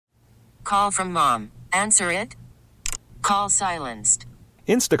call from mom. Answer it. Call silenced.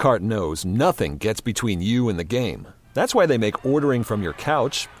 Instacart knows nothing gets between you and the game. That's why they make ordering from your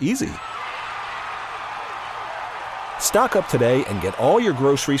couch easy. Stock up today and get all your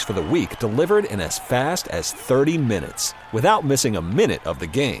groceries for the week delivered in as fast as 30 minutes without missing a minute of the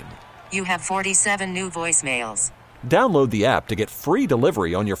game. You have 47 new voicemails. Download the app to get free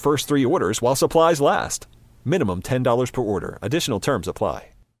delivery on your first 3 orders while supplies last. Minimum $10 per order. Additional terms apply.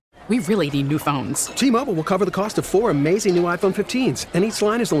 We really need new phones. T-Mobile will cover the cost of 4 amazing new iPhone 15s, and each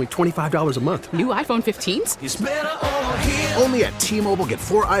line is only $25 a month. New iPhone 15s? It's better over here. Only at T-Mobile, get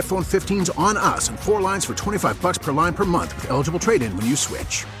 4 iPhone 15s on us and 4 lines for $25 per line per month with eligible trade-in when you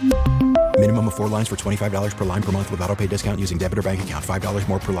switch. Minimum of 4 lines for $25 per line per month with autopay discount using debit or bank account. $5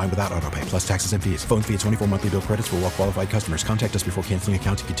 more per line without autopay, plus taxes and fees. Phone fee at 24 monthly bill credits for well-qualified customers. Contact us before canceling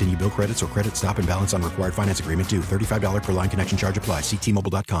account to continue bill credits or credit stop and balance on required finance agreement due. $35 per line connection charge applies. See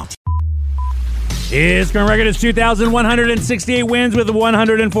T-Mobile.com. His current record is 2,168 wins with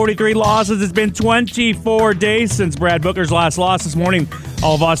 143 losses. It's been 24 days since Brad Booker's last loss. This morning,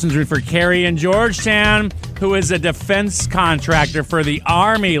 all of Austin's root for Carrie in Georgetown, who is a defense contractor for the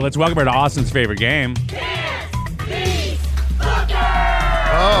Army. Let's welcome her to Austin's favorite game.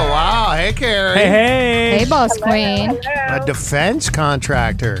 Oh, wow. Hey, Carrie. Hey. Hey, boss queen. A defense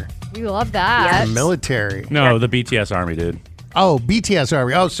contractor. We love that. The military. No, the BTS Army, dude. Oh, BTS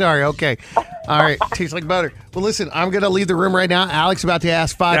Army. Oh, sorry. Okay. All right. Tastes like butter. Well, listen, I'm going to leave the room right now. Alex about to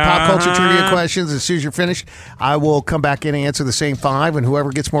ask 5 pop culture trivia questions. As soon as you're finished, I will come back in and answer the same 5, and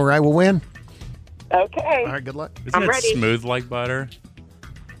whoever gets more right will win. Okay. All right. Good luck. Isn't it smooth like butter?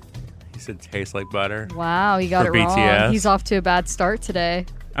 He said tastes like butter. Wow, you got For it wrong. BTS. He's off to a bad start today.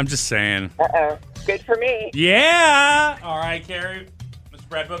 I'm just saying. Uh-oh. Good for me. Yeah. All right, Carrie. Mr.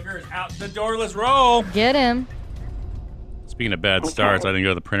 Brad Booker is out the door. Let's roll. Get him. Speaking of bad starts, I didn't go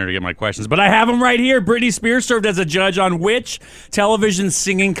to the printer to get my questions, but I have them right here. Britney Spears served as a judge on which television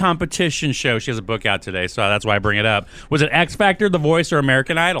singing competition show? She has a book out today, so that's why I bring it up. Was it X Factor, The Voice, or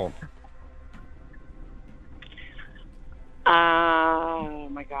American Idol? Oh,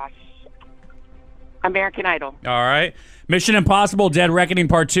 my gosh. American Idol. All right. Mission Impossible Dead Reckoning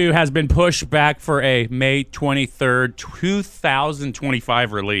Part 2 has been pushed back for a May 23rd,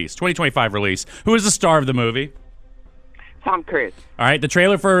 2025 release. 2025 release. Who is the star of the movie? Tom Cruise. All right, the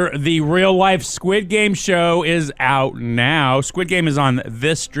trailer for the real-life Squid Game show is out now. Squid Game is on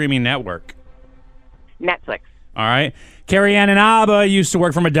this streaming network. Netflix. All right. Carrie Ann Inaba used to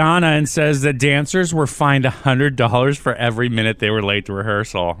work for Madonna and says that dancers were fined $100 for every minute they were late to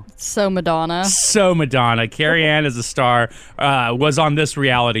rehearsal. So Madonna. So Madonna. Carrie Ann is a star, was on this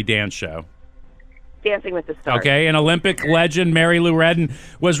reality dance show. Dancing with the Stars. Okay, and Olympic legend Mary Lou Retton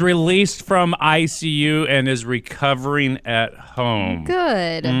was released from ICU and is recovering at home.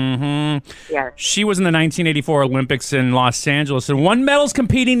 Good. Mm-hmm. Yeah. She was in the 1984 Olympics in Los Angeles and won medals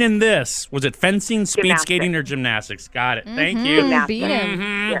competing in this. Was it fencing, speed skating, or gymnastics? Got it. Thank you. Beat him.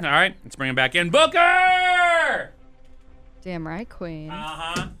 Mm-hmm. All right, let's bring him back in. Booker! Damn right, queen.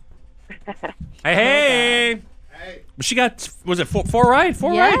 Uh-huh. Hey. She got, was it four right?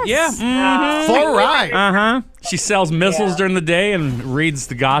 Four Yes. right? Yeah. Mm-hmm. 4 right. Uh-huh. She sells missiles during the day and reads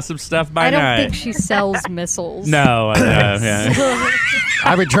the gossip stuff by I night. don't think she sells missiles. No. Yeah.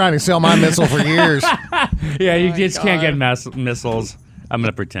 I've been trying to sell my missile for years. Yeah, you just can't get missiles. I'm going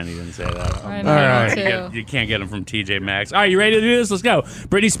to pretend you didn't say that. I All right. know, You can't get them from TJ Maxx. All right, you ready to do this? Let's go.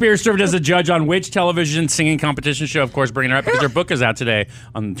 Britney Spears served as a judge on which television singing competition show? Of course, bringing her up because her book is out today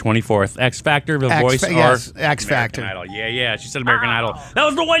on the 24th. X Factor, The Voice, yes, or X Factor. American Idol. Yeah. She said American Idol. That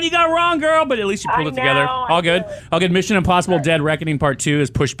was the one you got wrong, girl, but at least you pulled it together. All good. Mission Impossible Dead Reckoning Part 2 is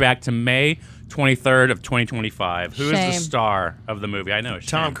pushed back to May 23rd of 2025. Who is the star of the movie? I know.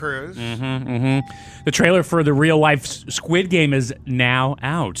 Tom Cruise. The trailer for the real-life Squid Game is now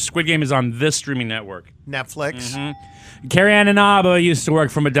out. Squid Game is on this streaming network. Netflix. Carrie Ann Inaba used to work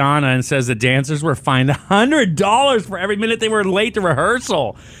for Madonna and says the dancers were fined $100 for every minute they were late to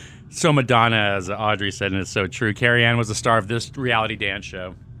rehearsal. So Madonna, as Audrey said, and it's so true. Carrie Ann was the star of this reality dance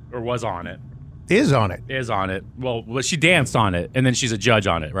show, or was on it. Is on it. Is on it. Well, she danced on it, and then she's a judge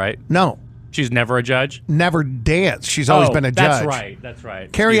on it, right? No. She's never a judge? Never danced. She's always been a judge. That's right.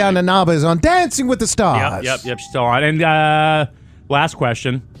 Carrie Ann Inaba is on Dancing with the Stars. Yep, she's still on. And last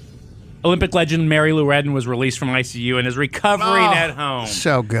question. Olympic legend Mary Lou Retton was released from ICU and is recovering at home.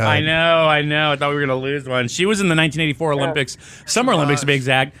 So good. I know. I thought we were going to lose one. She was in the 1984 Olympics, Summer Olympics to be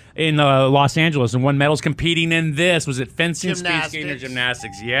exact, in Los Angeles and won medals competing in this. Was it fencing, speed skating, or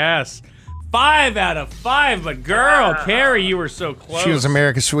gymnastics? Yes. 5 out of 5, but girl, Carrie, you were so close. She was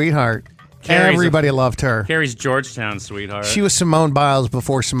America's sweetheart. Everybody loved her. Carrie's Georgetown sweetheart. She was Simone Biles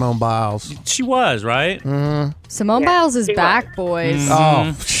before Simone Biles. She was, right? Mm-hmm. Simone Biles is back, boys.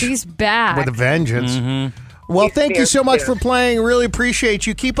 Oh, she's back. with a vengeance. Mm-hmm. Well, thank you so much for playing. Really appreciate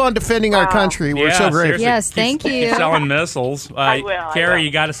you. Keep on defending our country. We're so grateful. seriously. Yes, thank you. Keep selling missiles. I will. Carrie,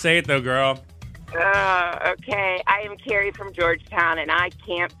 you got to say it, though, girl. Okay. I am Carrie from Georgetown, and I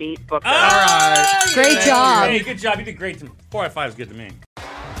can't beat Booker. All right. Great job. Hey, good job. You did great. 4 out of 5 is good to me.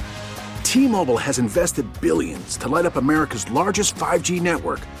 T-Mobile has invested billions to light up America's largest 5G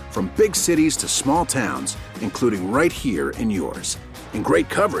network, from big cities to small towns, including right here in yours. And great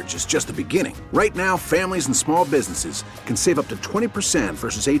coverage is just the beginning. Right now, families and small businesses can save up to 20%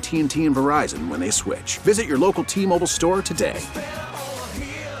 versus AT&T and Verizon when they switch. Visit your local T-Mobile store today.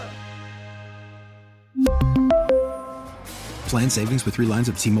 Plan savings with 3 lines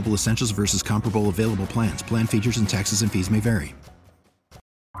of T-Mobile Essentials versus comparable available plans. Plan features and taxes and fees may vary.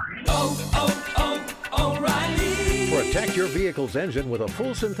 Protect your vehicle's engine with a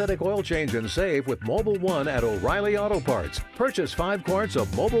full synthetic oil change and save with Mobile One at O'Reilly Auto Parts. Purchase 5 quarts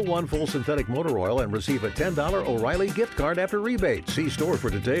of Mobile One full synthetic motor oil and receive a $10 O'Reilly gift card after rebate. See store for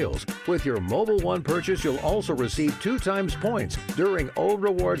details. With your Mobile One purchase, you'll also receive 2 times points during O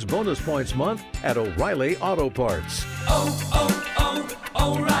Rewards Bonus Points Month at O'Reilly Auto Parts.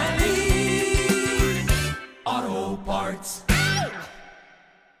 O'Reilly Auto Parts.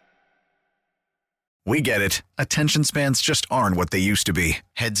 We get it. Attention spans just aren't what they used to be.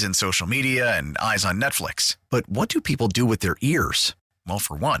 Heads in social media and eyes on Netflix. But what do people do with their ears? Well,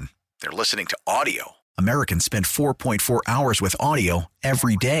 for one, they're listening to audio. Americans spend 4.4 hours with audio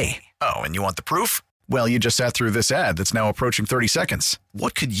every day. Oh, and you want the proof? Well, you just sat through this ad that's now approaching 30 seconds.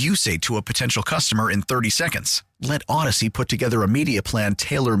 What could you say to a potential customer in 30 seconds? Let Odyssey put together a media plan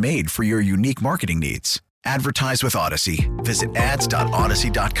tailor-made for your unique marketing needs. Advertise with Odyssey. Visit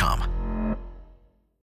ads.odyssey.com.